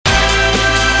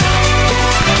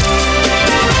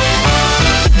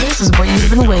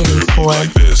been waiting for.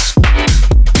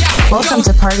 Welcome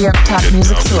to Party Up Top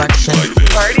Music Selection.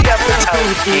 Party Up with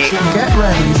Elski. Get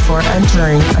ready for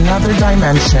entering another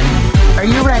dimension. Are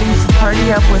you ready for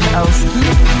Party Up with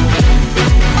Elski?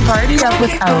 Party Up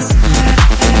with Elski.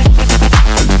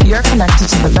 You're connected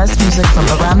to the best music from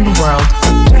around the world.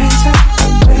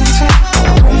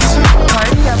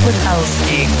 Party Up with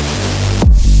Elski.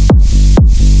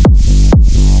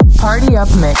 Party Up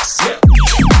Mix.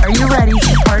 Are you ready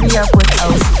to party up with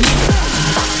Elski?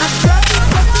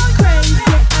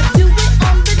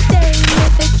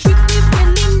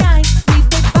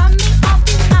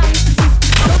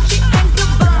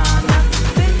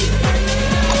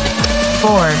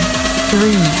 Four,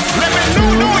 three,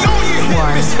 two,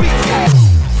 one.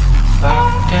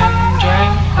 Fucked and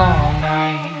drank all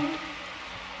night.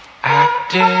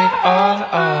 Acted all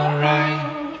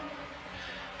alright.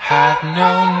 Had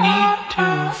no need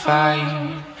to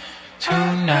fight.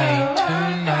 Tonight.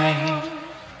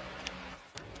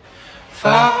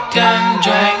 Fucked and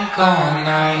drank all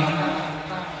night.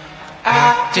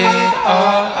 Acted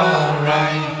all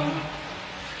alright.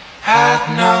 Had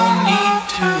no need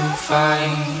to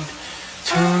fight.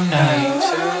 Tonight.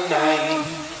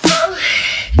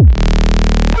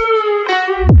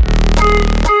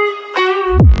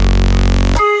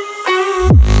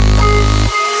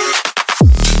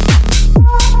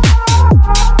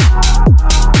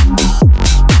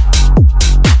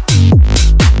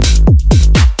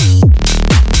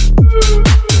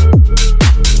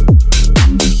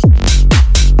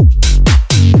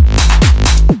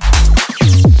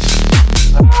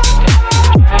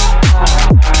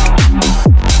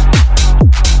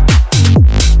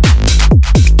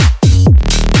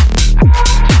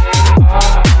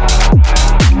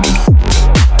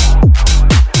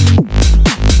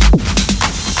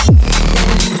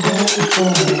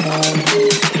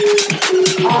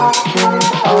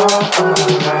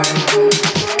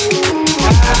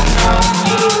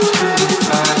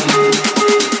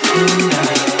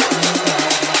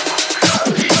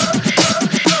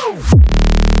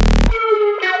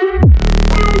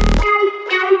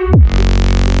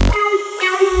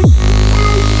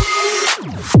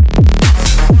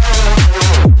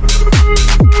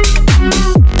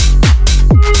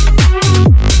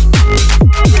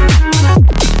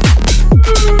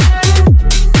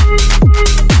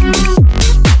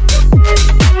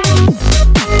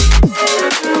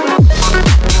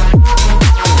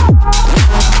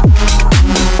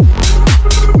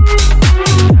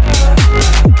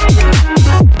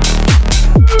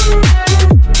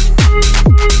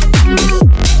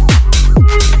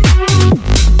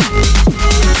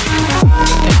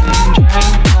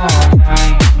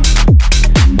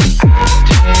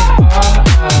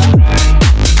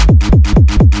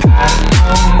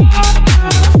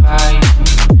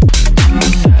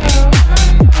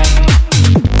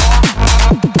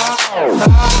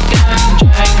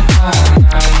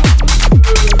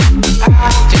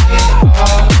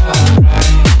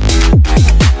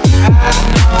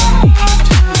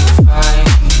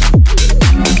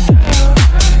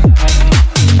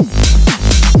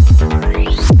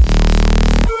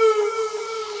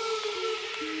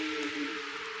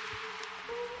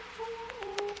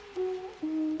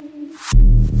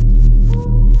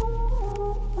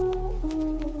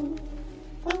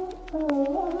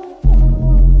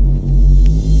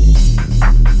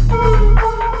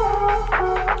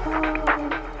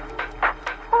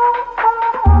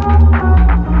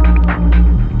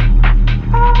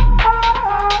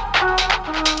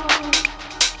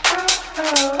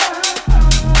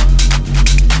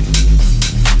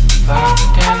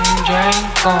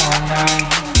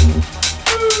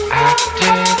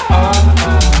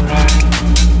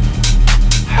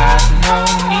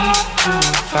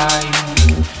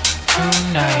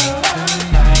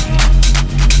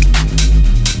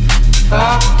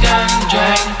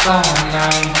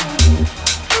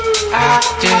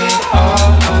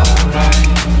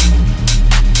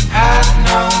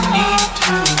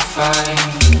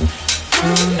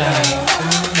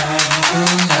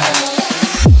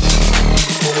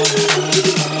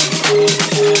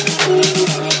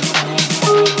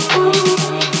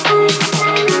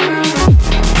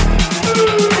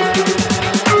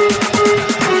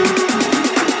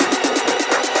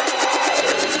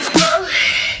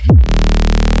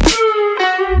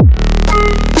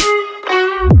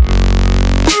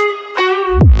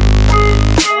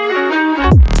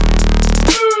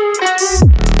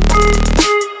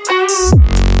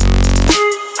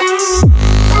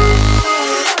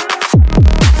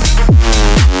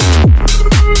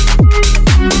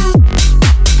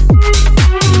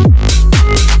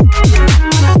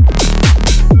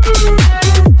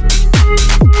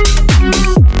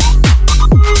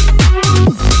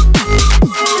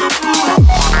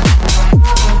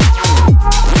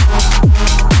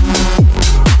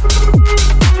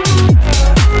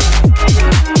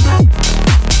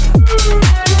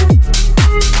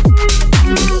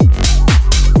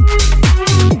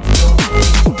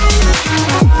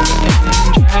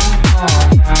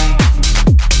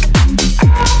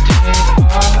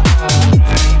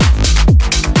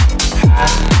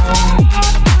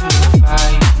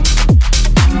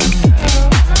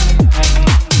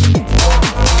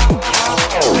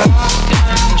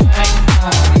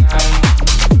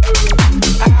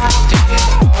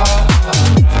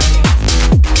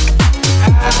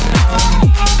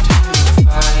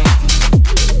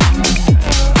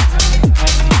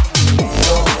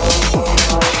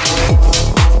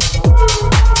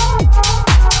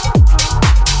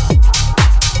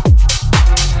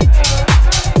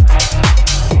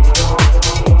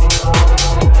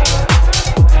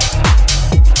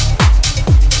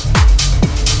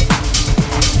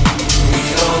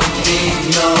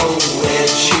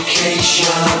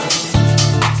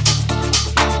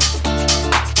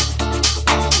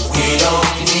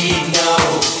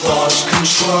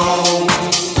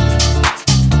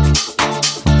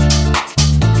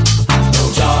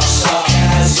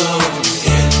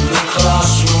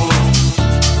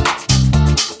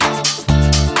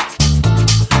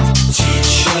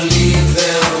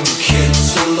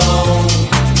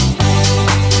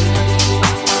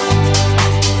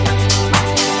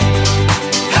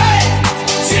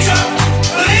 Teacher,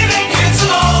 leave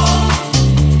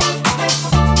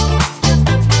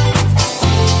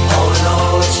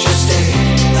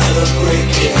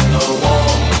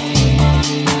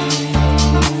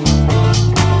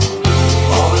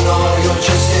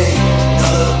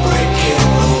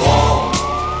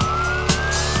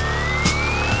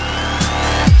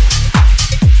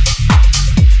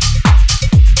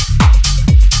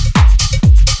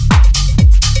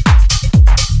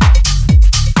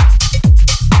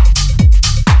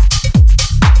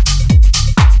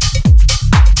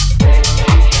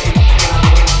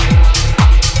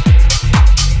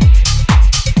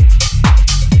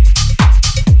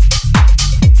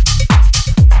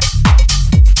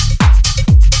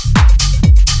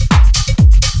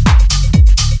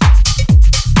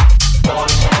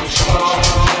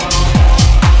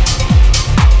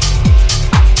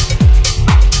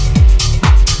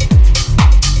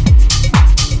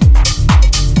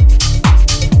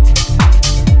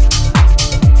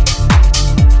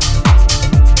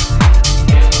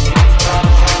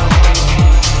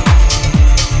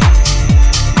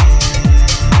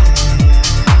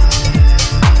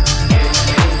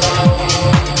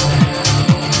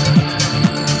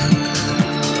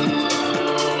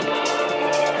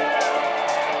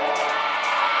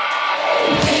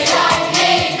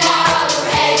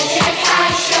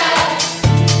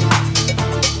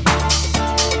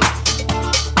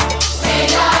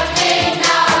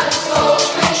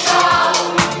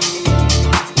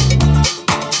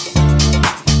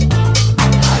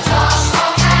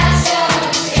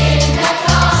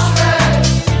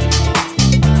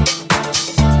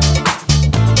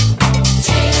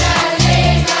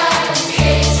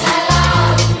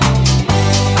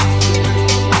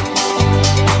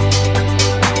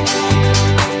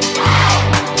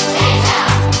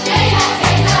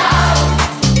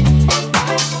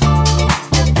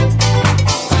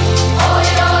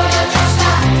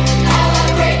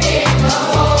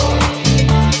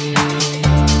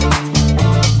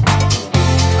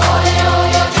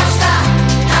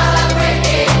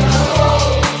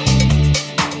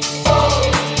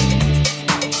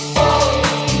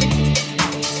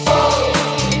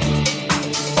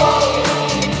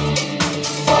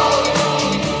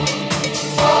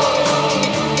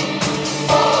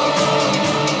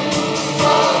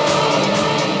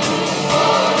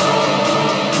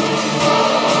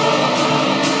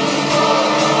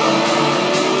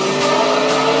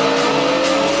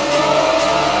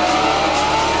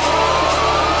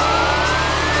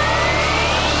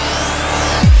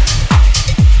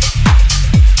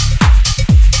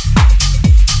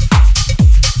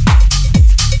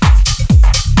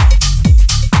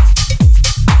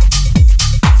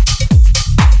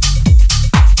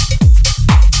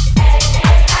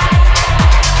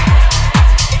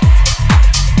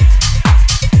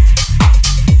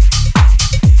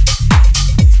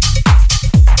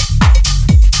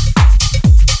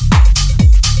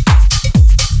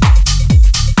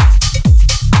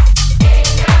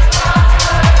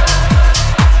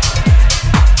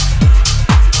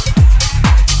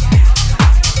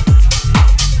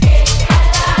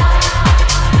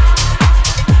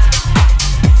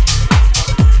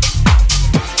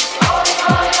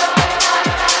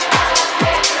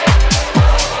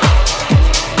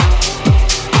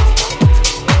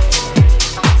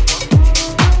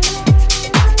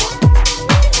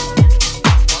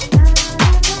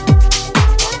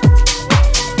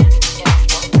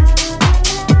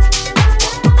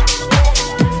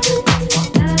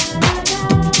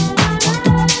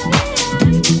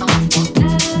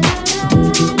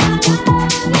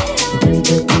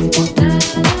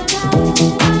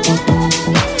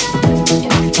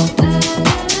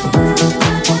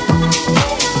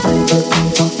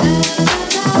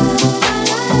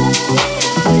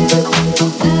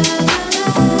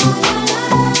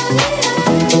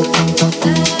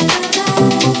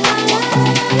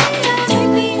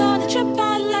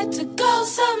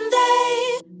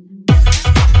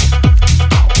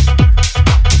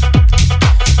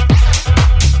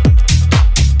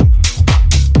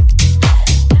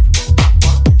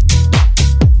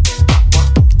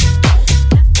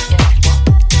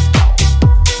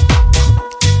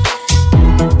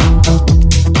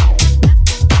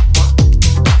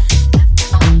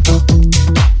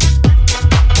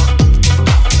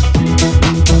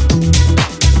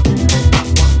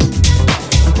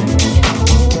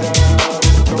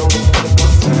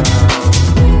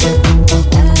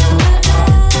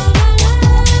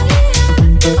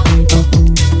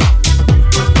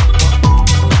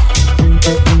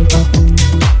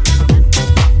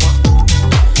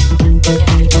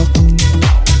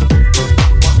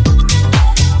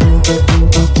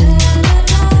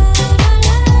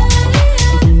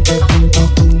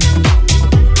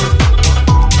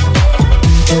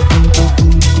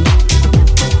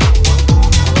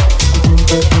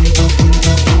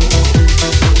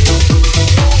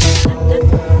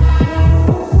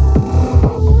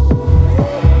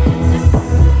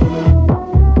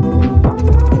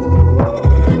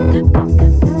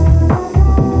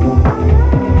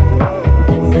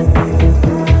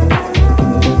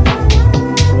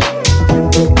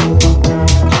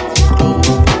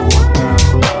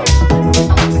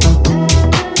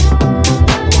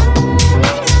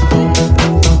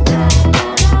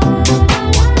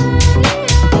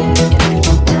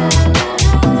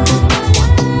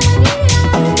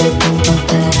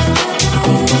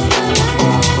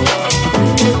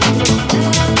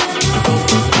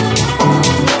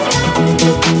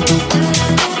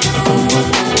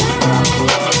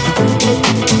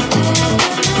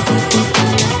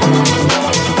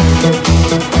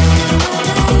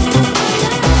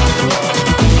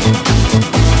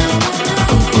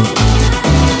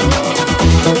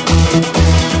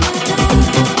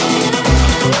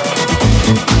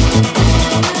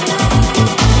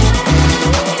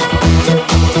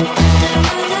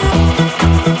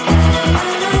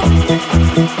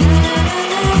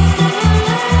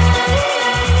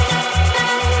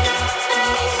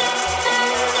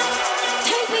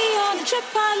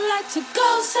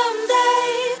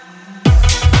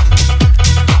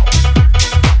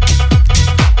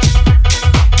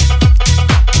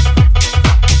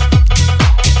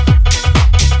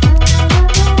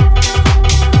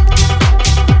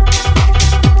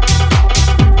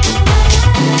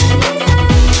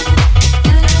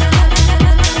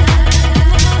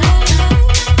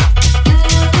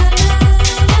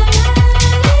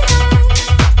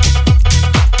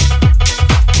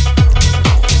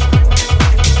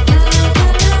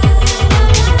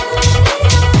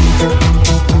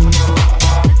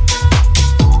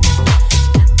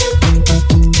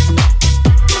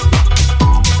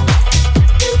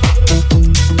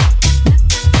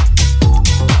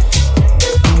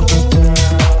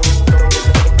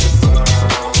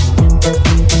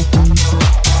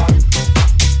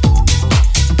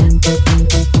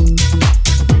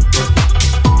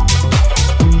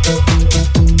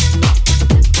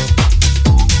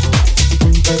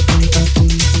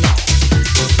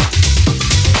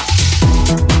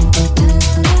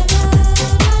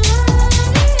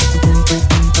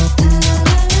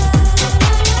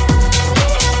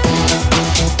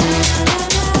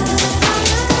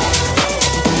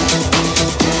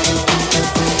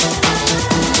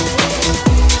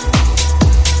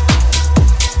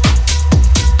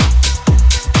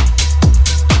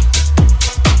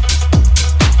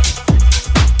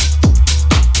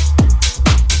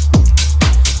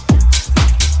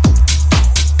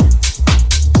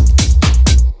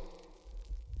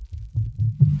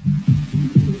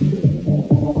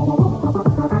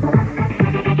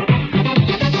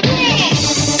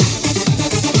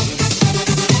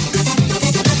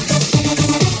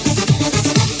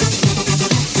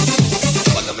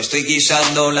estoy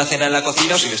guisando la cena en la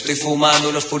cocina, o si me estoy fumando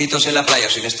unos puritos en la playa, o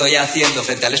si me estoy haciendo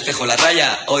frente al espejo la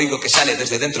raya, oigo que sale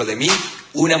desde dentro de mí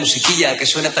una musiquilla que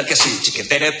suena tal que así: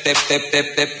 chiquetere pep pep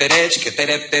pep pep pere,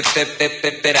 chiquetere pep pep pep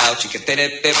pep perao, chiquetere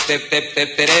pep pep pep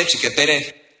pep pere,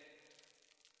 chiquetere.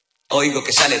 Oigo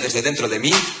que sale desde dentro de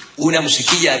mí una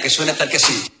musiquilla que suena tal que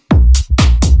así.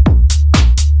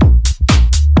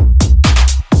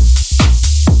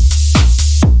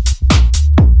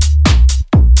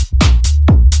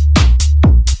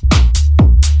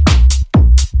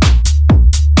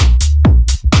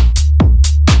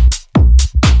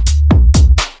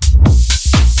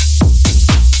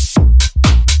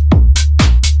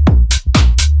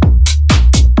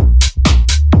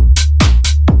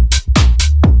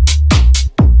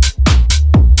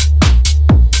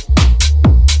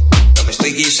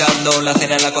 La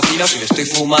cena en la cocina, o si me estoy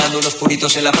fumando unos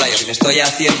puritos en la playa, o si me estoy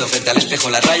haciendo frente al espejo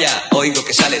la raya, oigo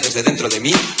que sale desde dentro de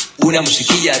mí una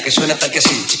musiquilla que suena tal que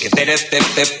así: chiquetere pep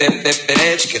pep pep pep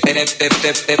pere, chiquetere pep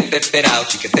pep pep pep perao,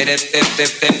 chiquetere pep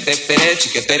pep pep pep pere,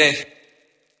 chiquetere.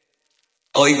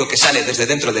 Oigo que sale desde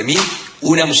dentro de mí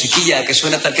una musiquilla que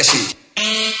suena tal que así.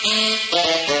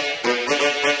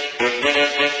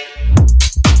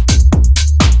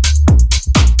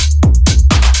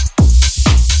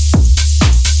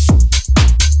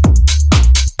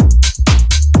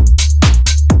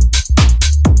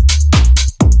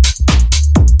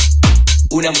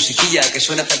 Una musiquilla que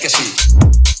suena tal que así.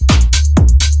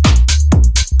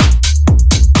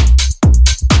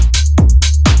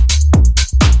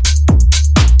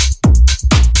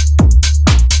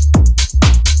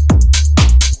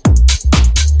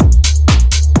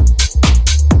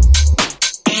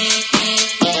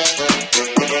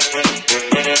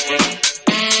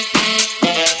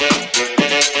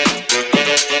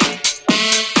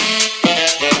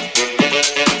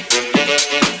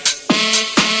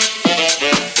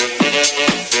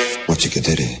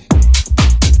 Chiquetere.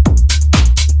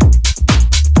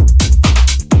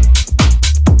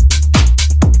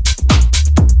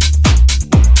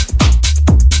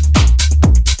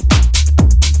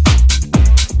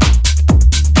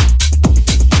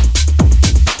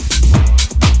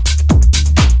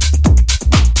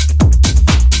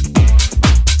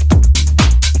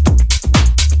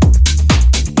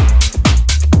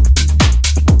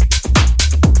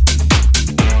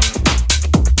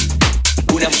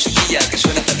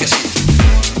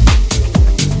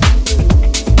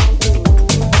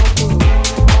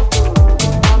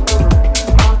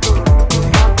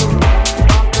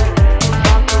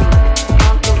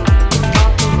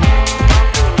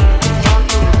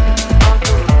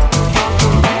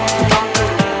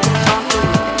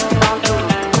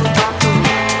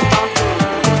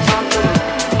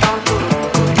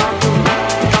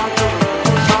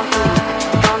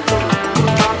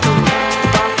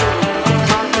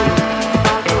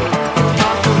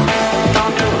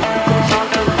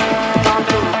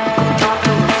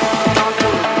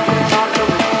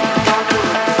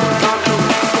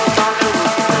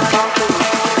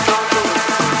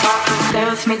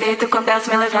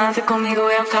 Me levanto, comigo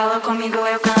eu calo, comigo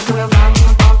eu canto, eu bato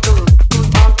no ponto.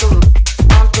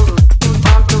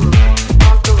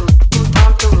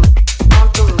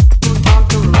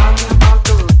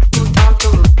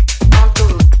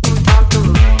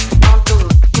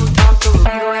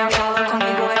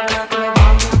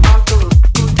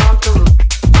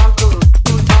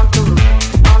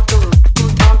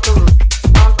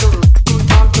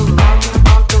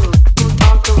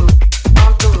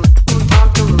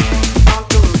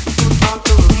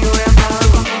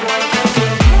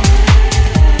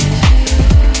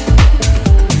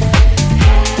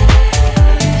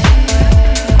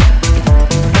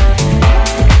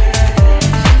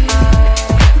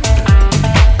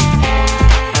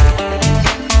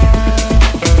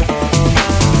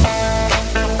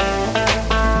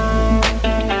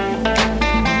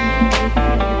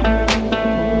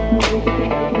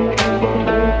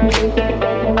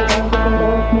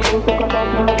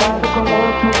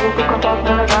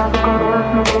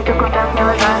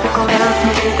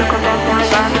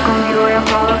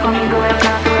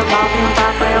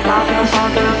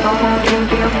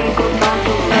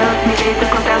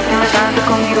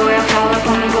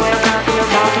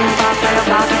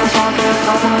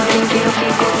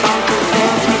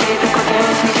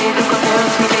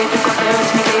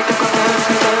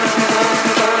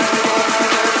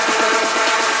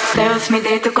 Me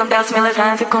deito com Deus, me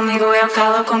levanto, comigo eu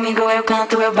calo, comigo eu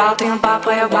canto, eu bato em um papo,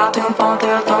 eu bato em um ponto,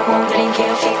 eu tomo um drink,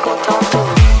 eu fico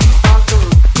tonto.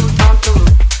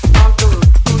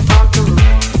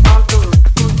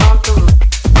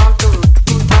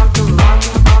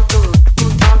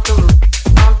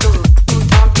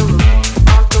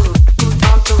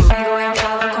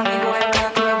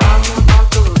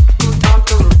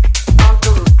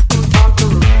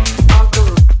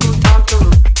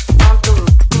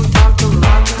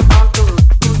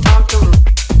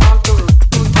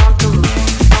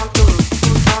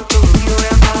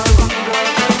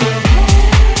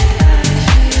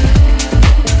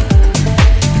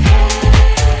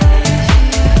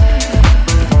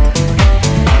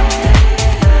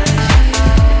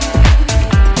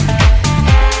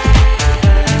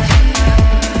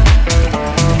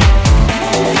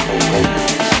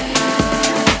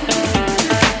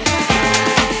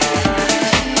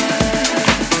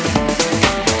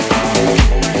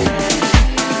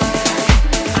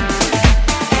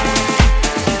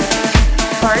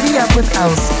 with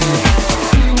Elski.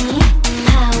 Money,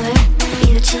 power,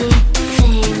 beauty,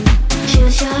 fame.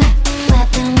 Choose your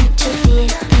weapon to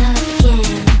beat the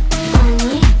game.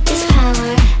 Money is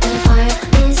power and art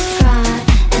is fraud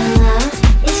and love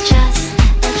is just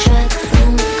a drug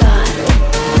from God.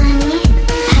 Money,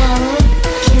 power,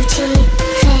 beauty,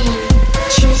 fame.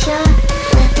 Choose your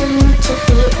weapon to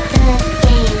beat the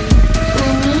game.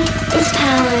 Money is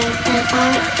power and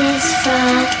art is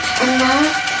fraud and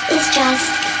love is just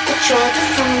a drug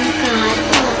from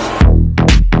God.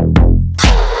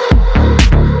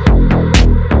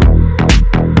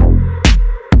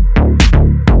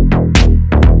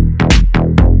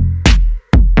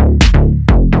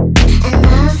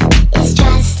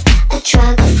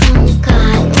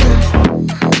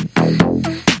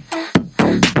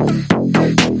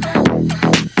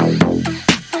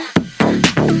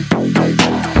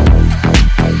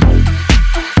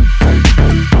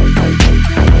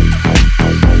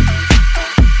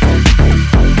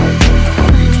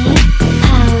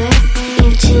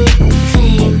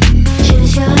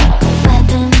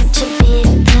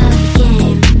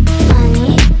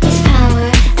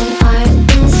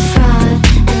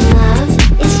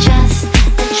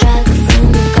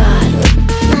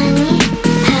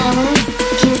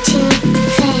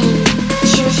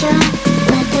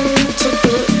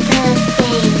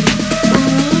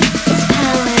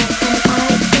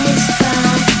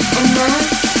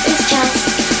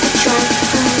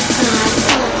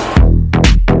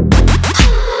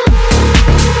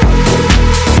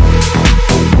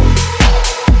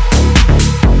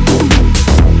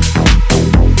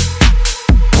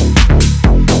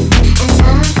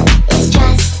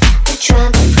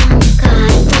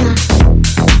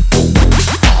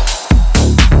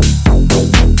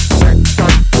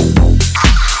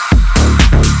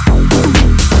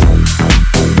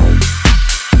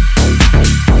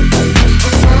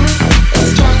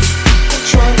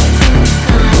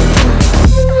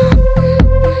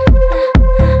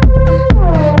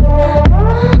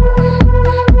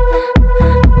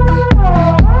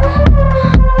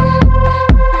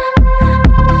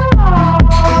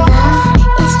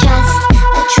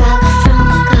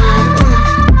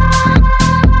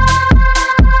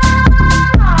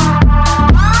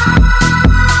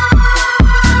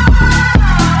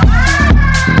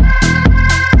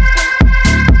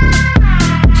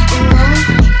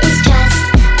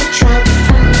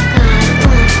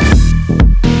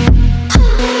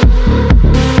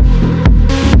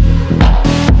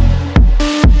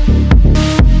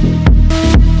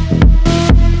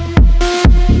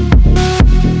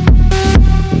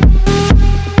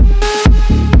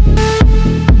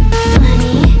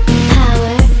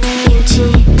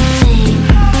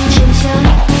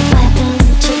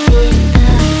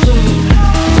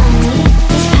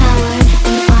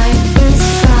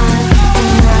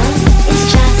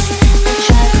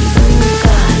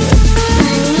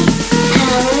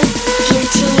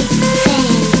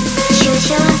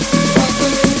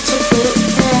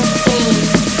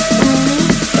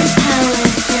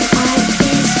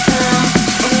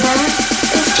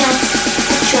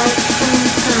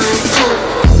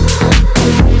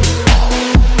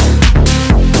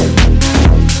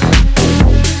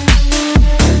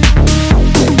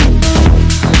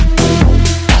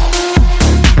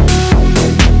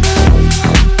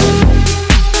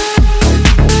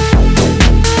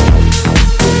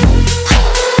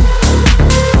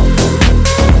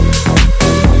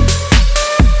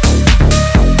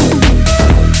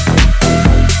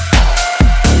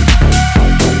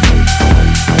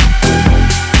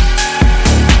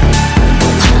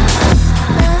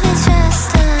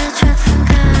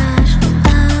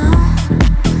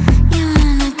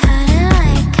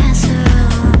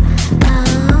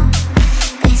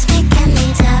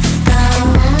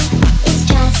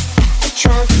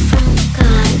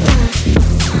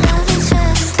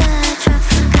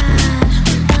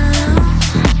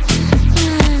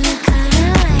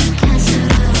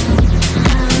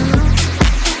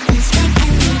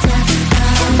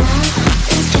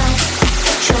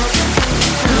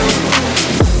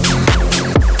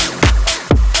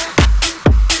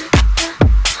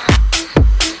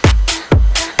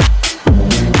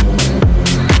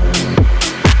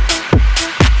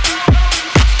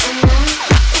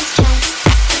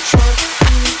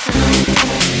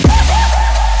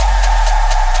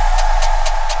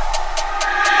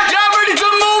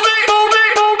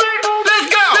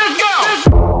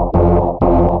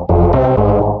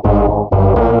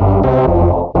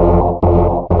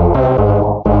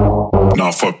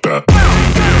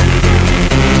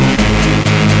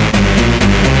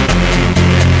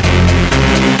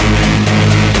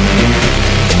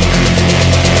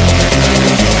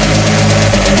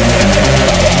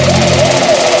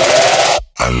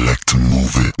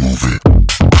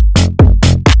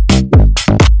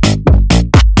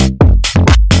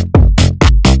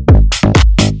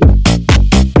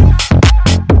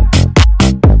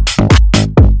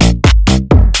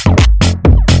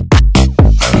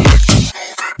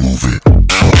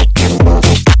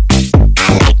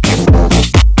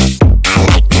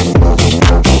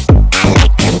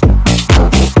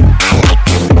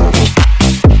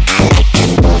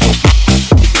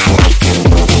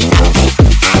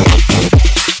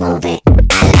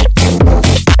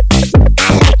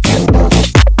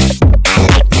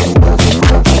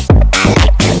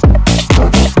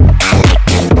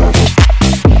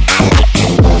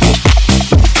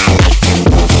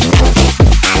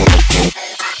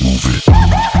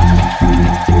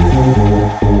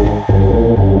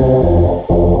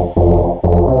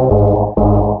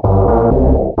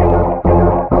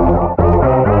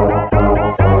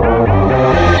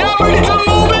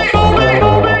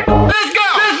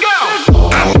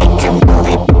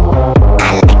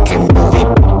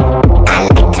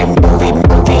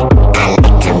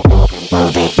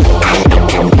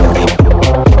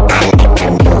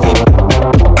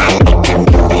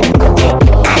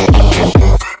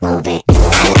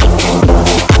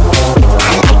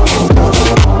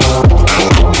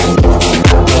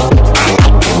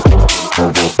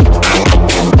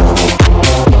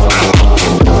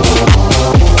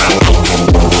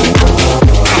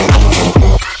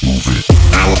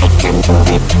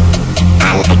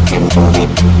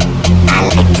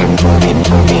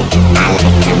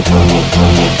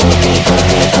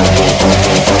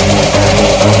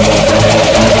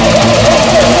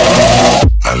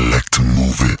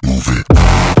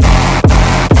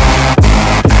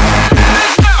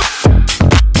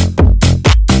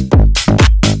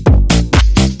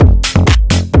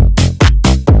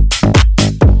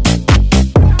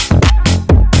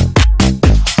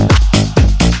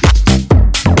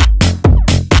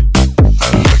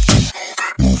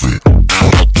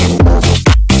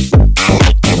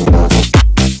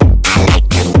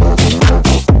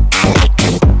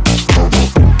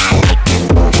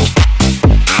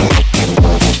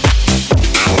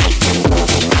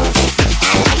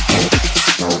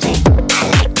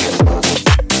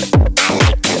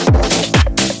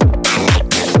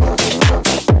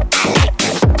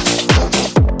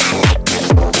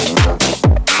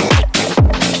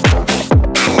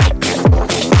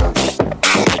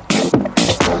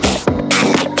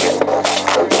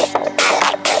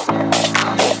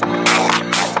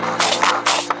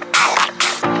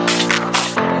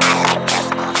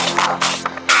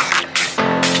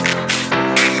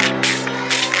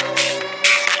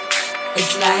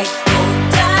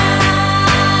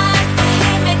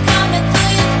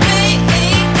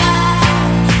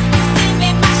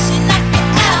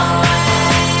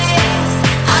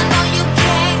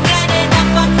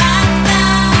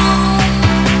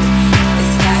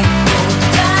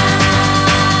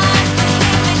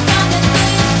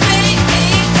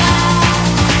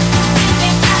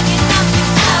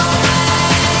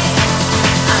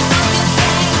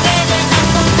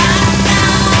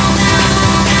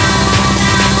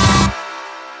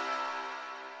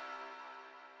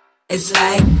 It's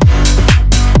like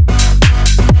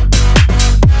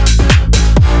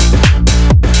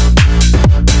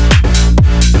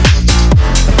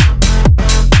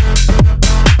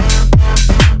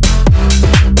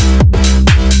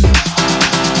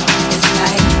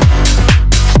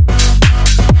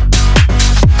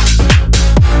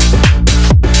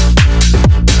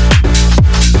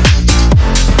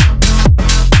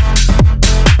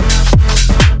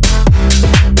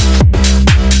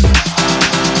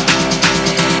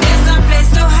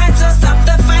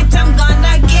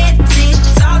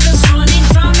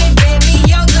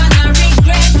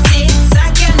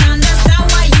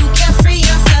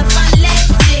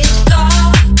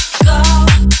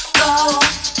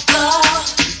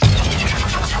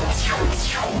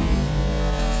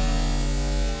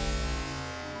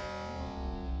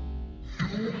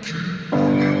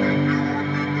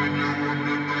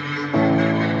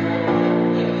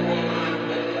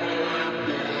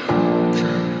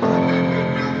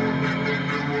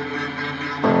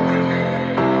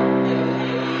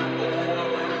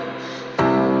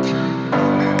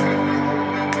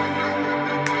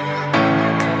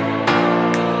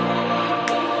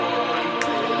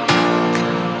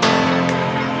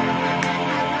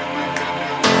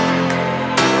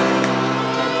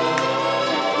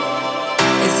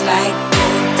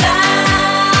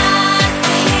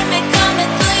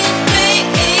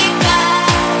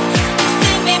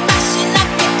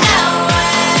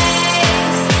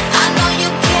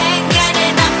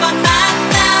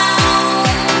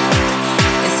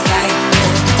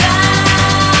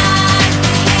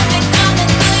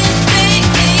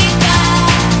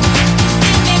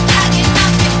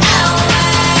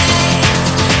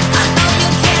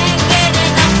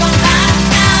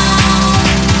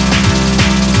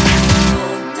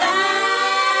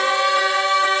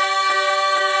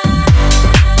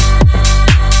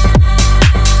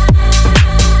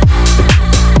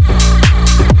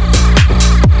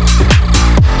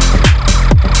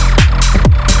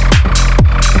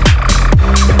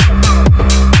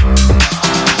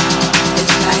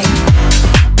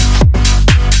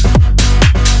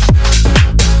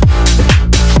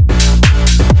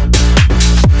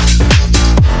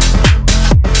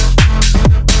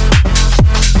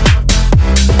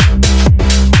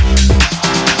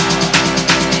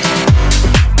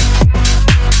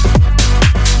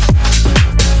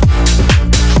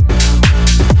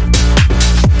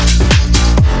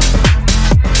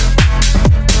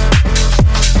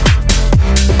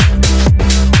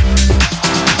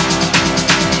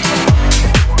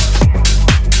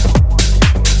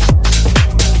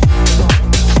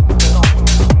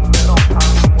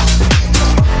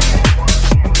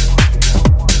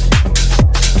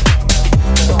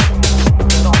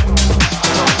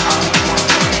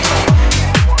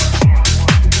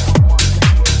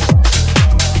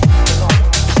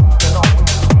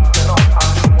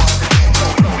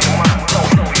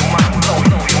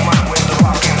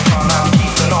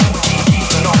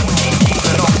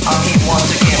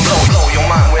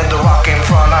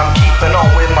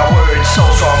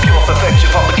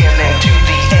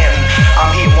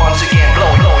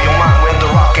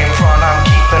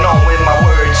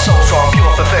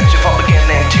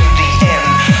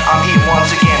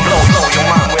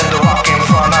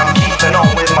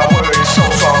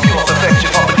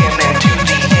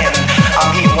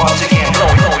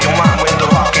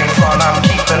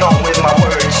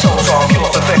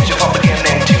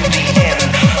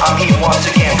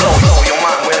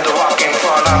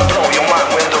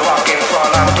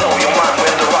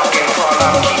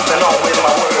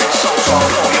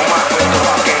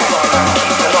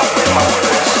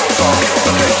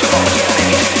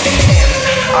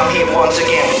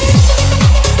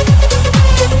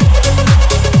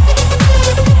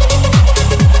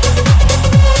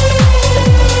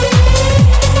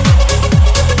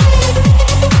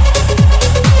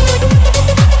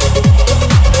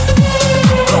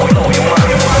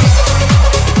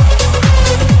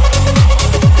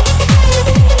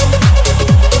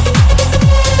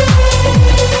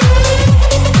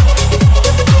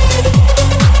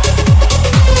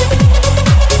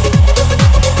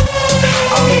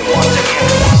once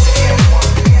again.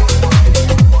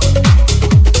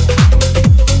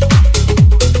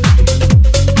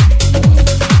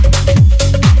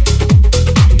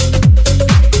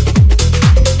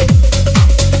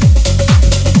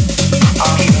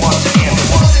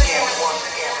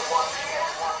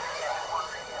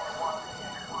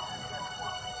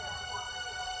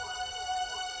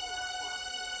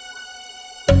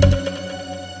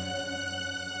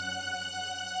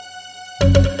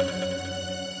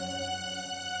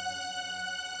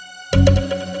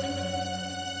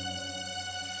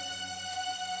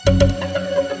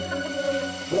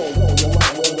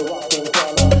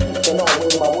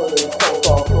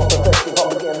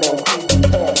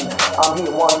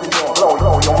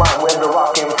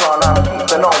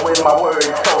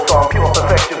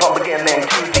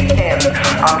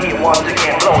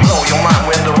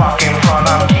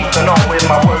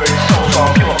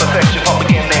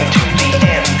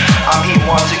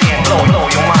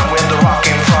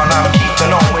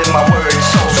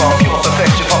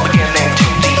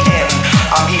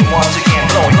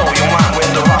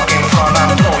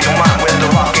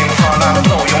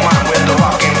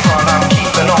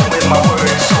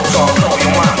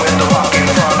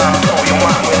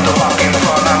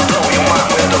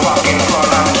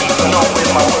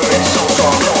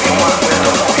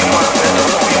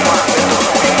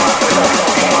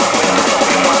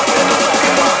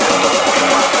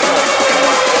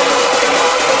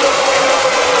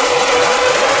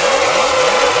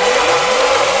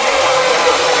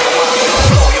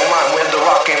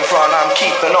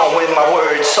 Keeping on with my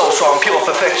words, so strong, pure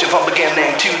perfection from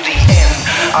beginning to the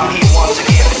end. I'm here once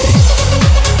again.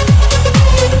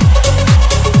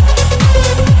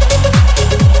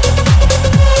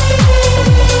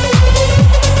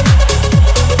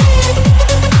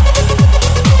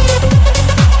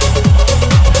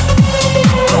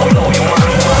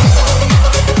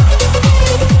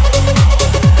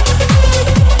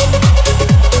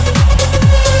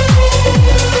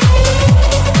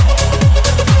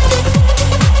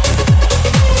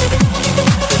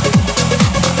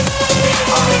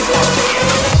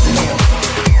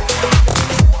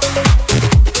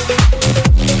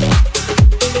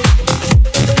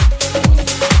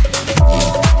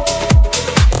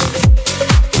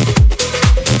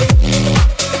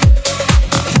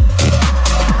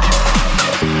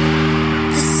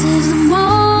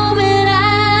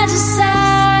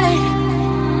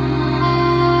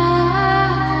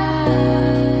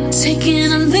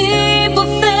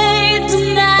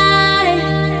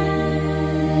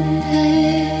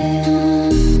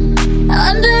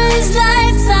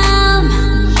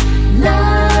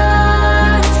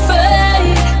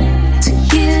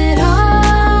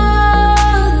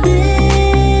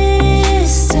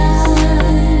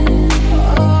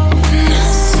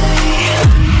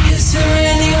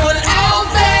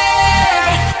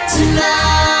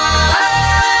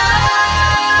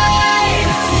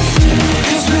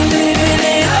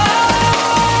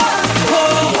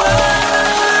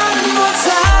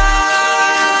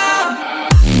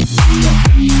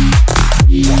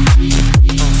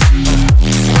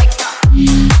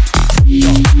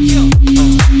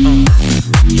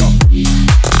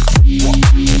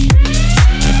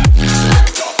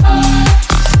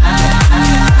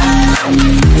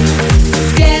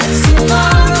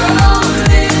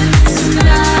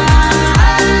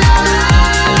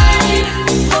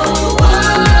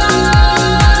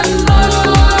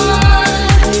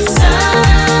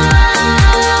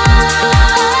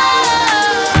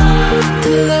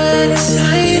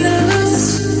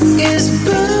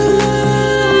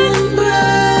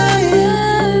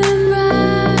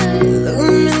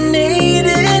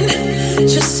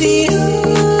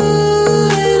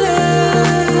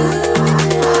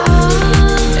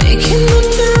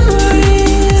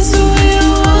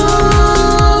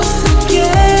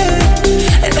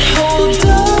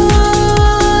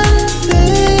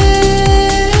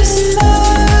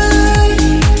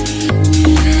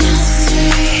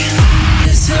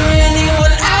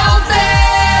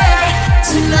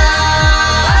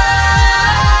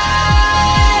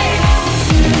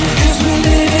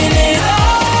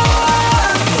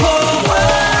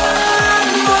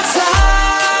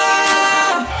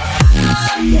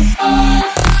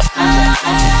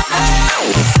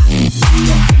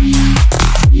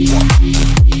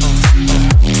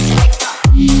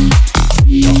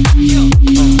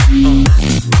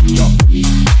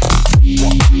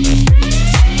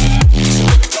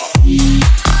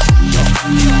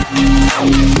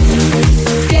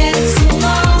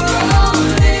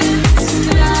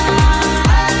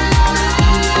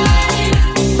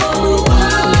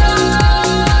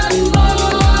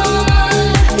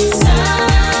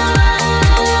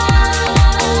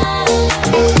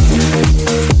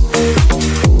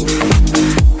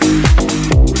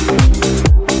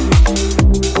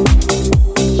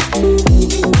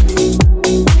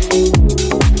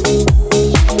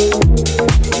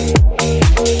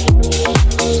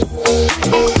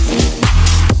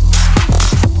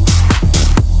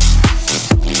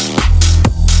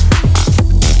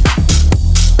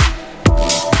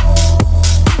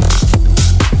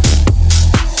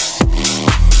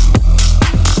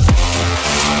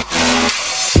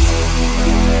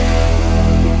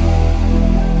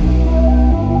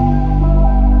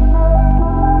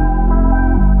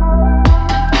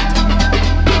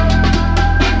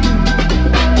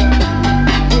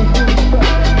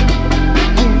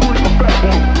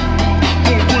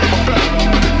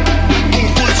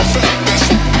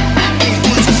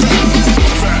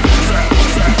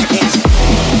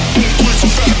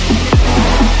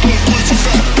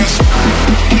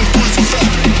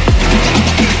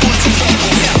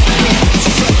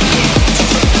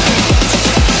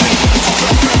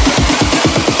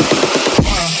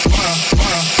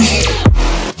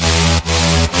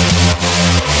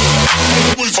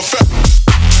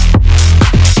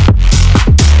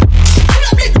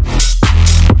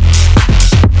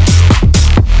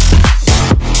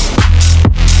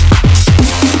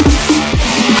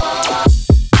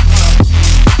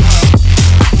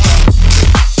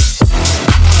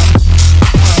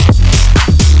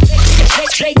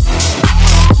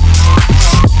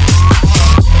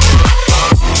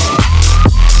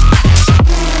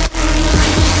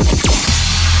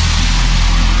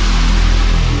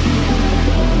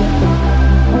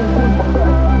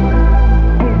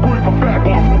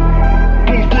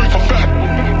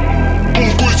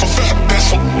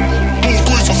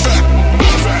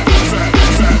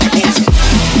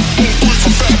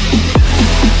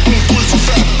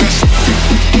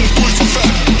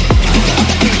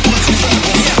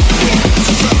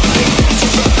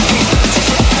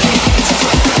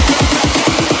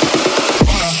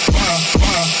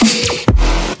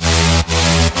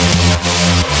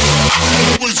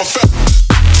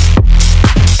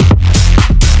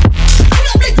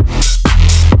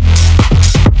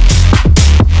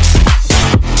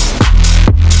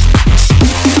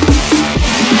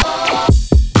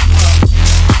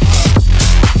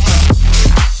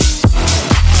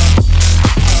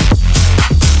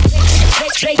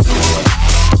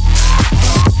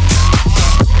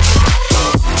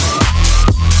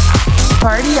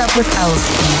 Party Up with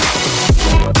Elsky.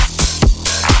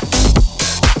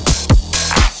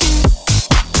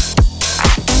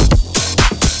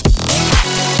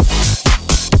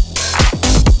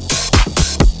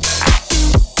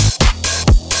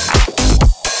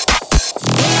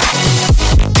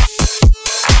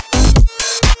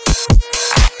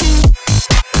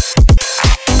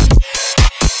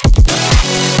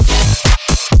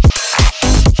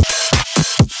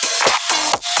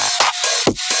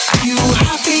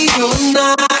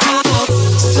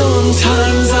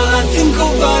 Sometimes all I think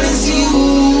about is you.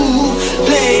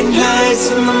 Late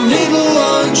nights in the middle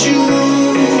of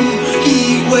June.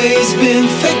 Heat waves been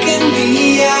faking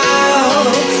me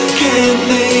out. Can't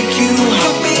make you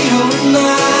happier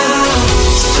now.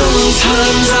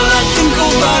 Sometimes all I think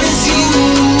about is you.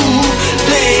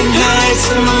 Late nights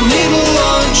in the middle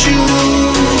of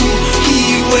June.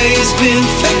 Heat waves been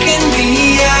faking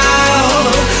me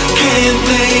out. Can't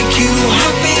make you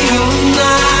happier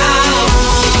now.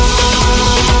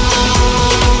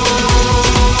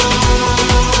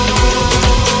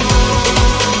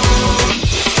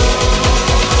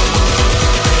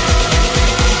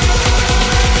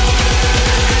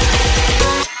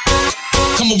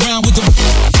 Around with the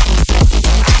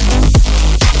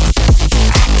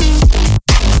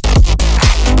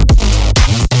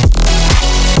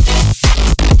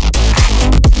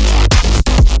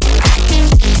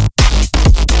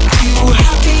You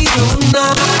happy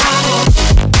now?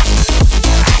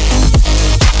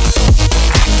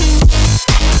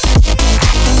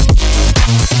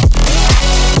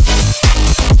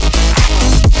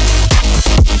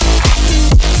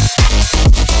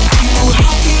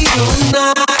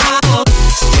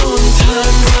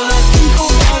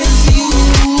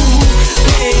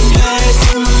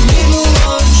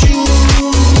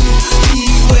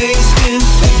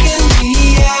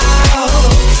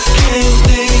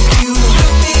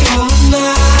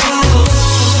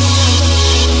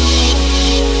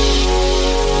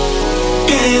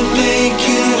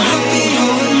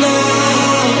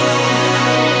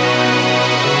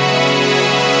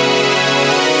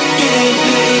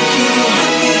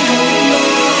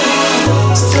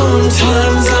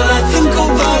 Sometimes all I think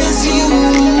about is you.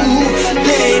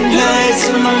 Late nights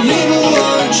in the middle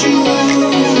of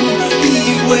June.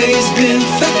 Heat waves been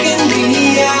faking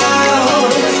me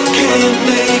out. Can't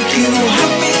make you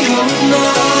happier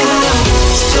now.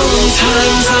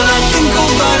 Sometimes all I think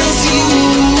about is you.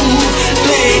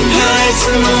 Late nights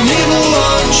in the middle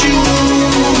of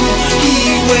June.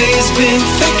 Heat waves been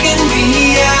faking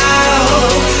me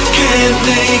out. Can't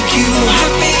make you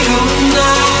happier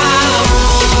now.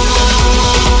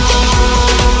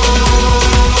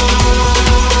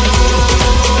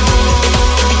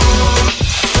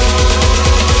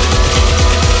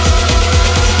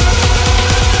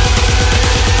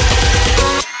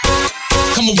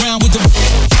 around with the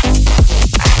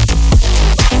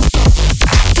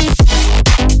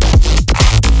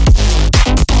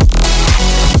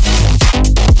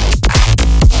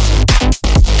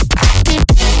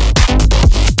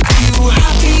You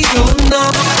have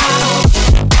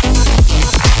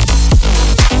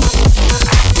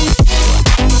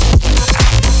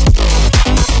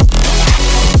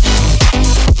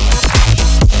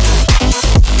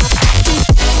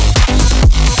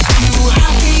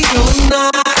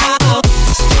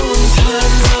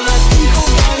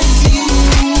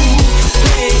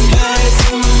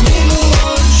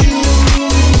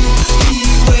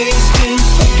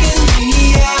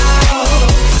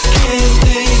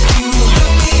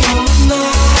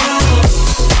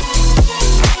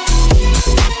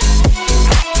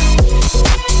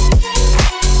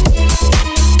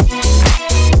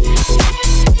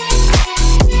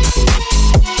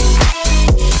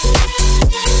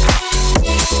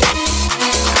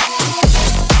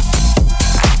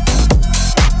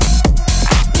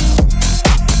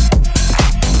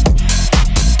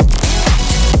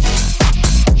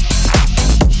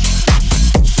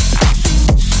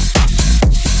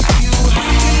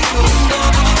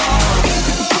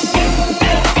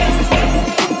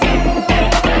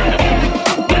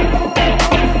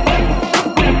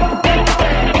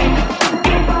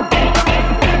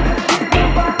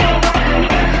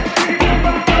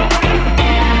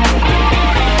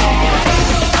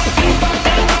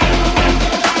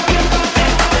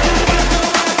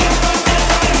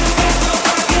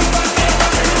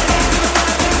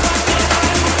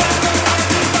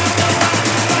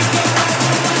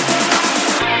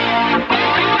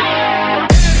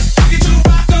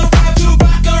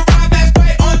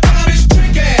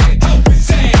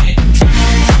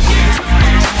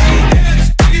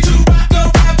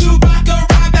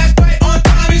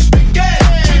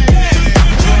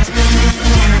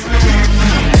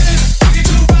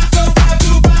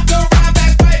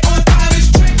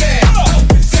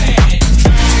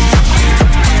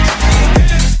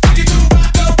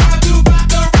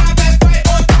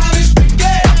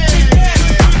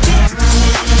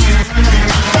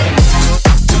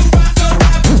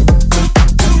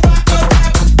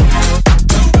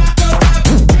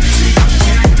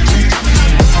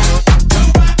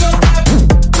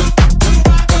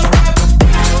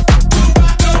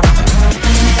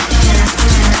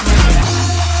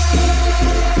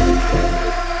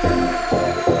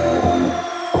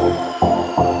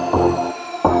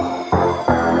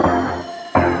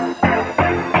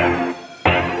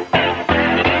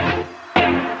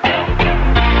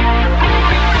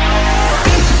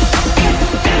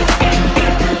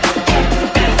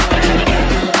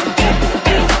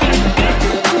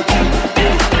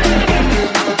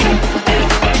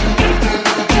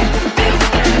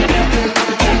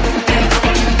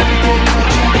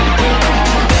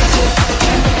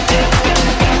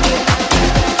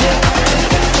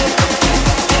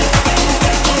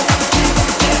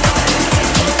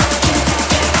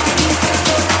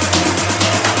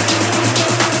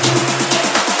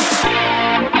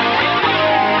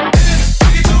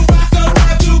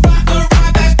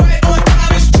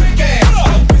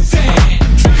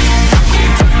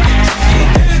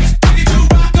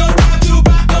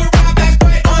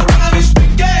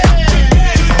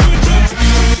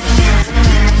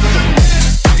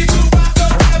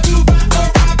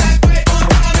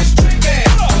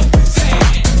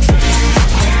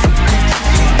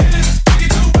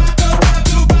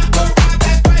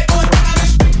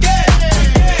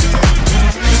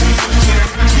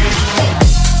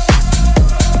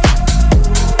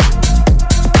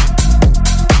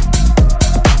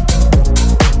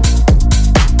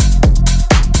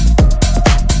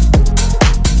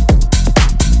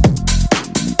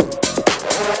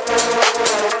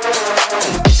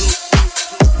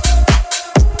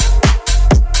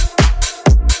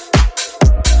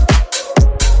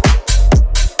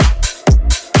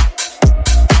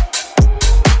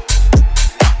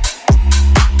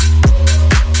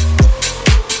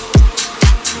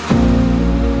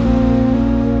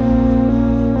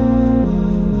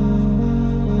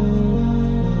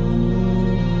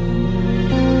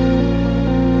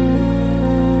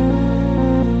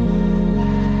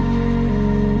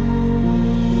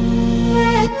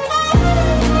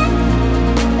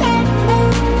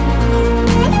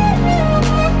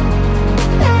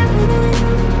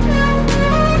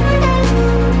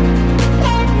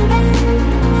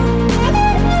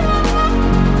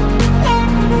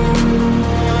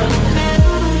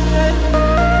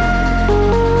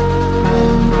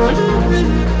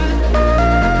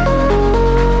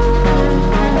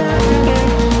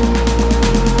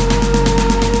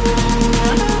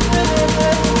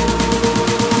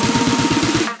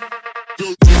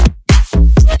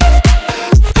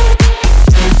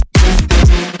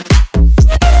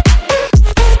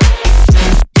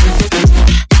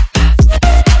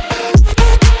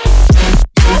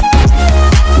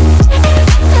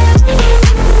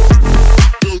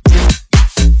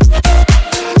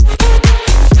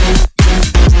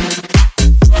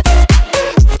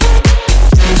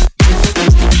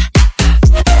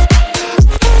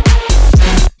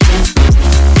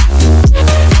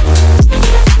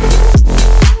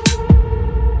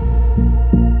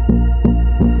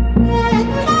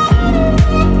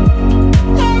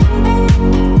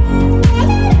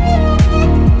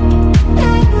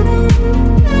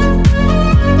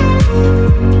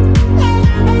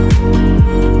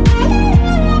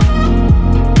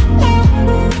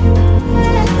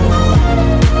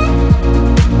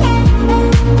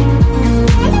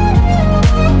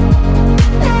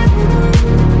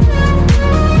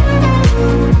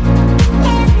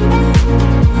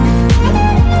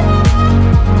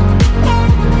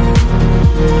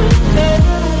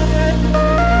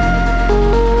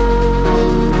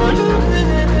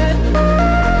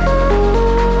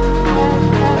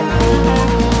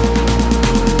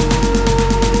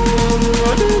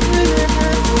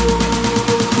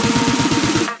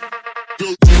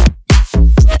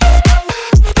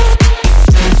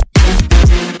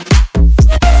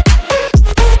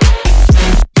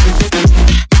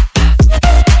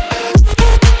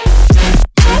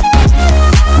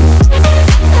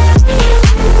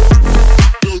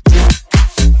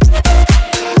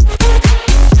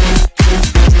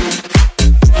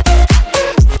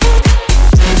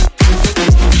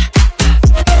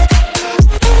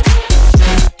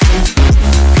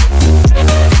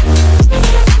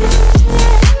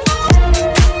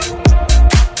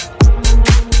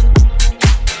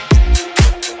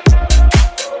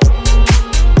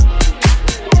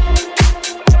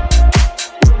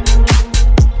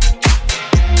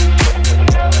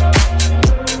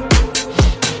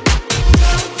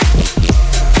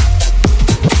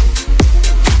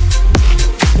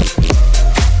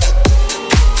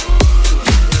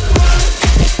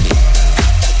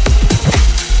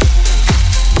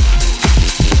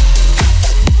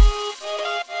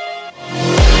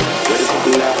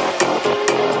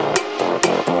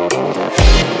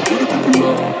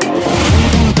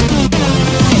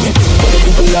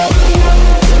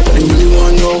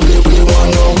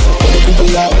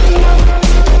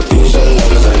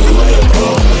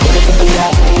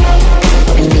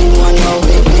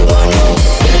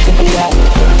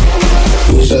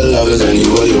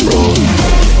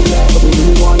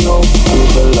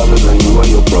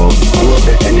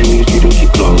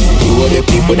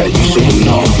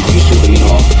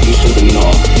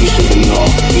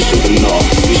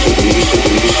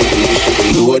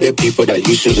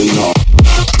should've known.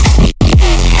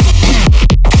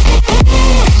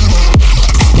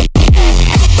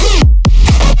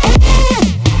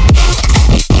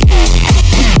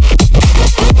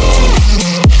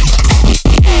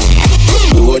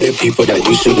 Who are the people that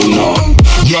you should've known?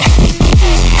 Yeah.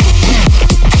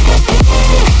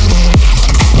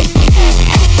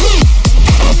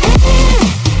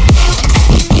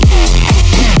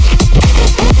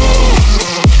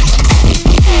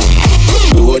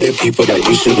 People that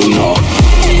you should've known.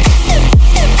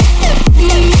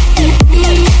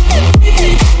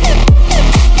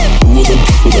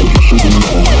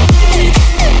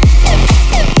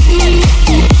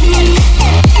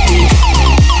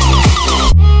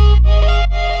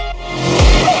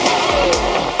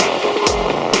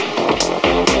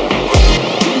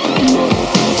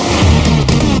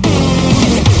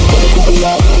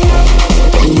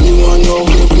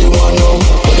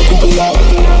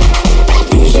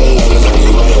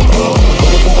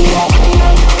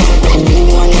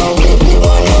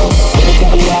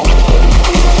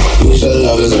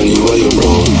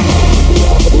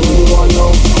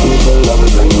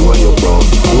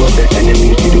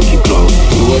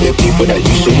 Who are the people that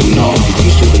you should've known?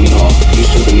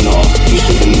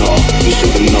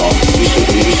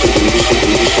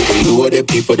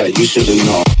 You should've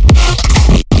known.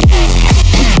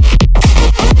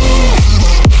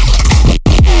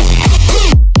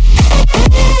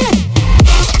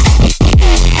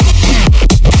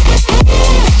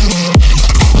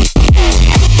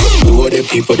 Who are the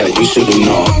people that you should've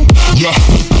known? Yeah.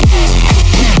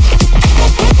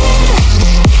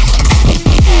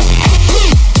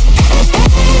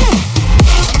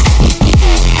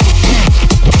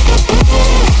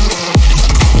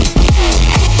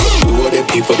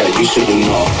 People that you should've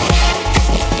known.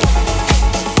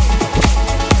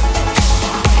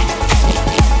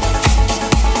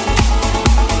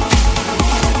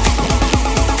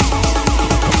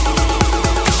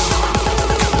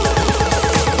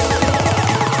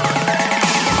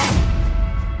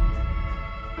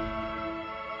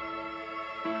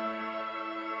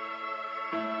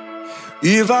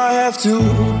 If I have to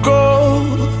go,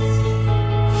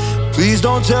 please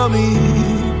don't tell me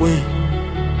when.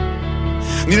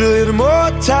 Need a little more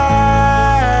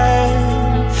time.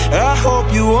 I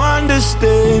hope you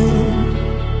understand.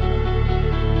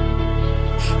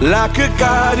 Like a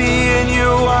guardian,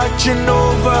 you're watching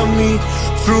over me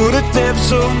through the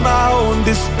depths of my own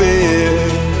despair.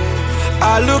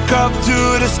 I look up to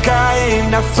the sky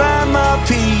and I find my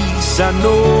peace. I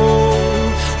know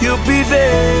you'll be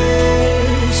there.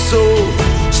 So,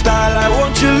 Starlight,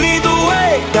 won't you lead the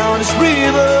way down this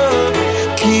river?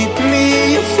 Keep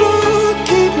me afloat,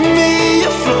 keep me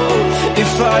afloat.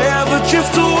 If I ever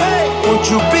drift away, won't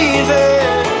you be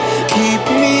there? Keep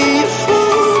me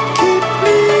afloat, keep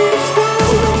me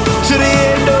afloat. To the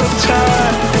end of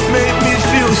time, make me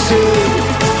feel safe.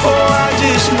 Oh, I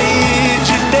just need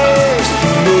you next to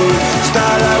me.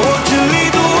 Starlight, won't you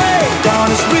lead the way down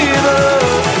this river?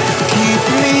 Keep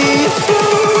me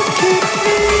afloat, keep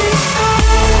me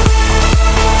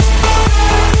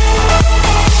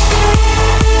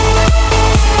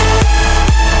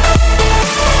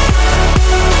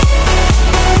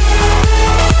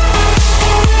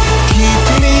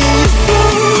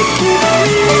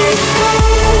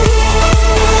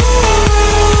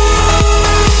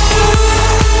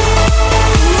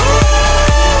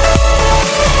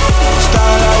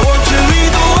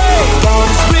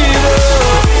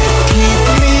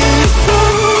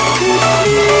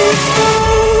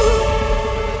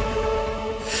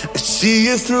see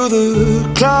you through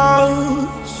the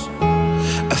clouds.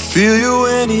 I feel you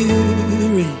when it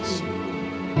rains.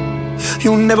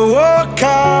 You'll never walk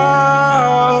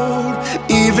out,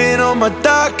 even on my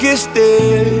darkest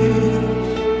days.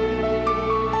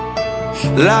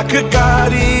 Like a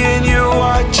guardian, you're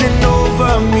watching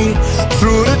over me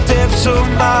through the depths of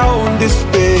my own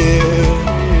despair.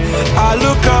 I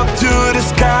look up to the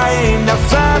sky and I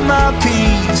find my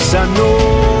peace. I know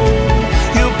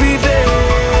you'll be there.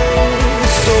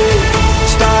 So,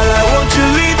 Starlight, won't you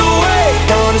lead the way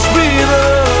down this river?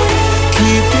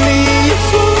 Keep me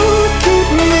afloat, keep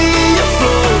me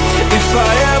afloat. If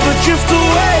I ever drift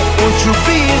away, won't you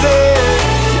be there?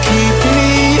 Keep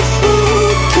me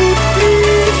afloat, keep me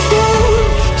afloat.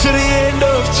 To the end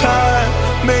of time,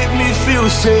 make me feel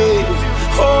safe.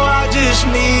 Oh, I just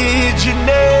need you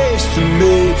next to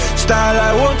me.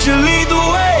 Starlight, won't you lead the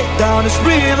way down this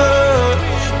river?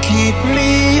 Keep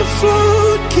me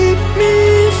afloat, keep me